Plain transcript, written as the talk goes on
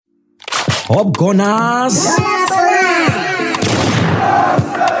Up Gunners!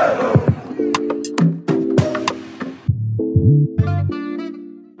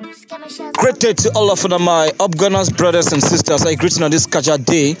 Great day to all of my Up Gunners brothers and sisters. I greet you on this Kaja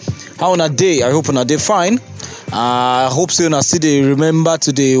day. How on a day? I hope on a day fine. I hope so. I see they remember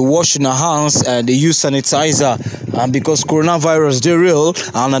to the wash in our hands and they use sanitizer. And because coronavirus they real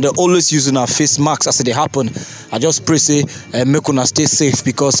and they always using our face masks as they happen. I just pray say make una stay safe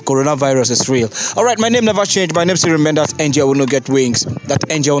because coronavirus is real. All right, my name never changed. My name still remain that angel will not get wings. That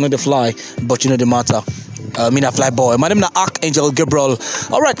angel will not fly, but you know the matter. Me na fly boy. My name na Archangel Gabriel.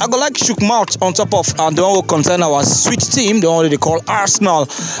 All right, I go like shook mouth on top of and the one will concern our sweet team, the one they call Arsenal,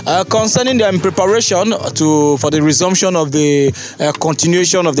 concerning their preparation for the resumption of the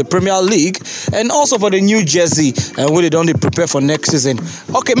continuation of the Premier League and also for the new jersey where they don't prepare for next season.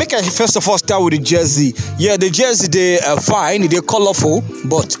 Okay, make I first of all start with the jersey. Yeah, the jersey they are fine, they're colorful,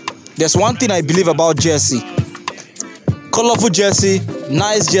 but there's one thing I believe about jersey. Colorful jersey,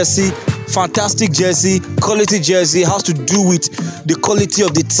 nice jersey, fantastic jersey, quality jersey has to do with the quality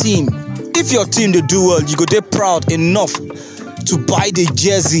of the team. If your team they do well, you go there proud enough to buy the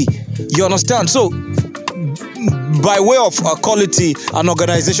jersey. You understand? So by way of quality and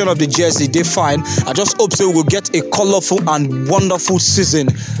organization of the jersey, they fine. I just hope so we'll get a colorful and wonderful season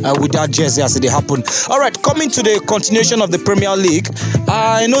with that jersey as it happen. All right, coming to the continuation of the Premier League,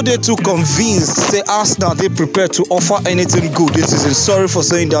 I know they're too convinced. Say Arsenal they prepared to offer anything good this season. Sorry for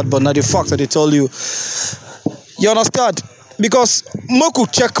saying that, but now the fact that they tell you. You understand? Because Moku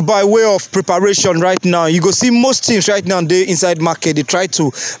check by way of preparation right now. You go see most teams right now they inside market. They try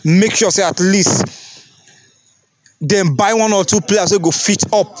to make sure say at least then buy one or two players who go fit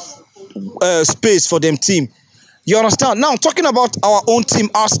up space for them team. You understand? Now talking about our own team,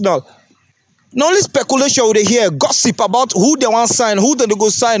 Arsenal. Not only speculation we hear, gossip about who they want to sign, who they go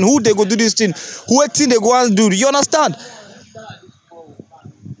sign, who they go do this thing, who thing they go and do. You understand?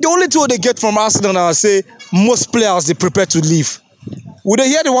 The only thing they get from Arsenal now say most players they prepare to leave. Would they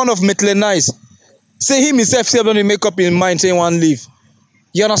hear the one of Maitland-Niles? Say him himself say don't make up in mind saying one leave.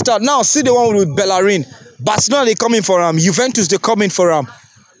 You understand? Now see the one with Bellerin. Barcelona they coming for him. Juventus they coming for him.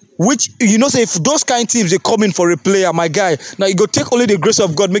 Which you know say if those kind of teams they coming for a player, my guy. Now you go take only the grace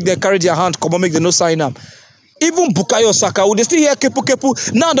of God, make them carry their hand, come on, make them no sign him. Even Bukayo Saka, would they still hear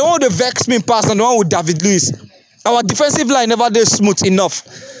Kepu? Now the one with the vex me pass and the one with David Luiz. Our defensive line never did smooth enough.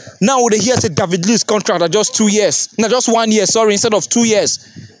 Now would they hear say David Luiz contract are just 2 years. No, just 1 year, sorry, instead of 2 years.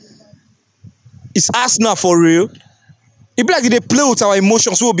 It's Arsenal for real. It be like they play with our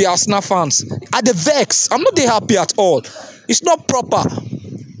emotions. We will be Arsenal fans. At the vex, I'm not that happy at all. It's not proper.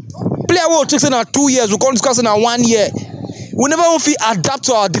 Player will take in 2 years. We can't discuss in 1 year. We never want to adapt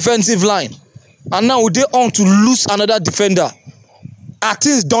to our defensive line, and now we're on to lose another defender. Are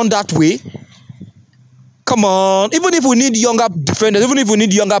things done that way? Come on. Even if we need younger defenders, even if we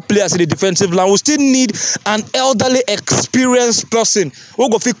need younger players in the defensive line, we still need an elderly, experienced person who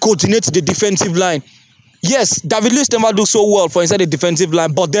will coordinate the defensive line. Yes, David Luiz never do so well for inside the defensive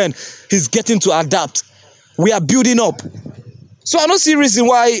line, but then he's getting to adapt. We are building up. So I don't see reason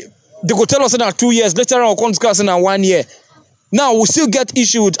why they go tell us in 2 years, later on we'll come discuss in 1 year. Now we still get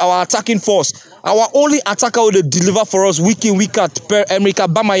issue with our attacking force. Our only attacker will deliver for us week in, week out, Pierre-Emerick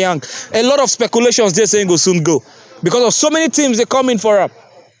Aubameyang. A lot of speculations they're saying will soon go. Because of so many teams they come in for him.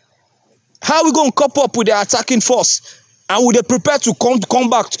 How are we going to cope up with the attacking force? And will they prepare to come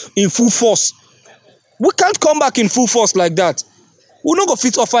back in full force? We can't come back in full force like that. We're not going to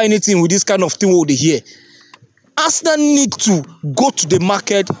fit offer anything with this kind of thing over here. Arsenal need to go to the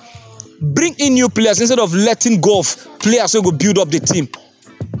market, bring in new players instead of letting go of players who go build up the team.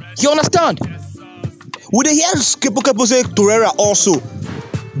 You understand? Would they hear Kepu say Torreira also,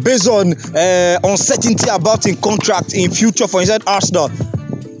 based on uncertainty about in contract in future for inside Arsenal,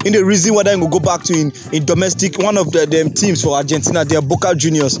 in the reason why they will go back to in domestic one of them teams for Argentina, they are Boca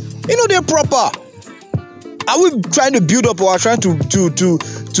Juniors. You know they're proper. Are we trying to build up or are trying to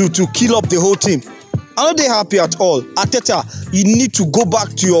kill up the whole team? I'm not happy at all. Arteta, you need to go back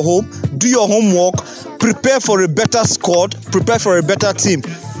to your home, do your homework, prepare for a better squad, prepare for a better team.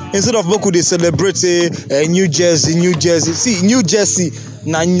 Instead of Moku, they celebrate New Jersey. See, New Jersey,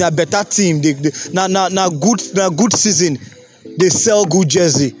 na better team. Na good season. They sell good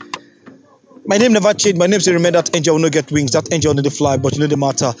jersey. My name never changed. My name still remain that angel will not get wings. That angel will not fly, but you know the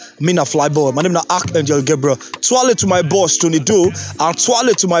matter. Me na fly boy. My name na Archangel Gabriel. Twale to my boss Tony Doe, and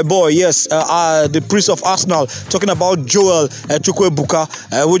twale to my boy. Yes, the priest of Arsenal. Talking about Joel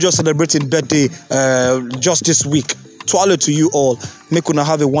Chukwuebuka. We're just celebrating birthday just this week. Twale to you all. Make una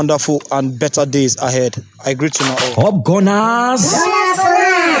have a wonderful and better days ahead. I greet you now all. Up Gunners!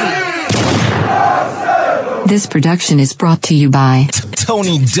 This production is brought to you by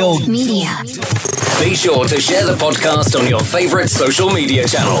Tony Doe Media. Be sure to share the podcast on your favorite social media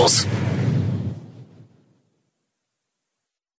channels.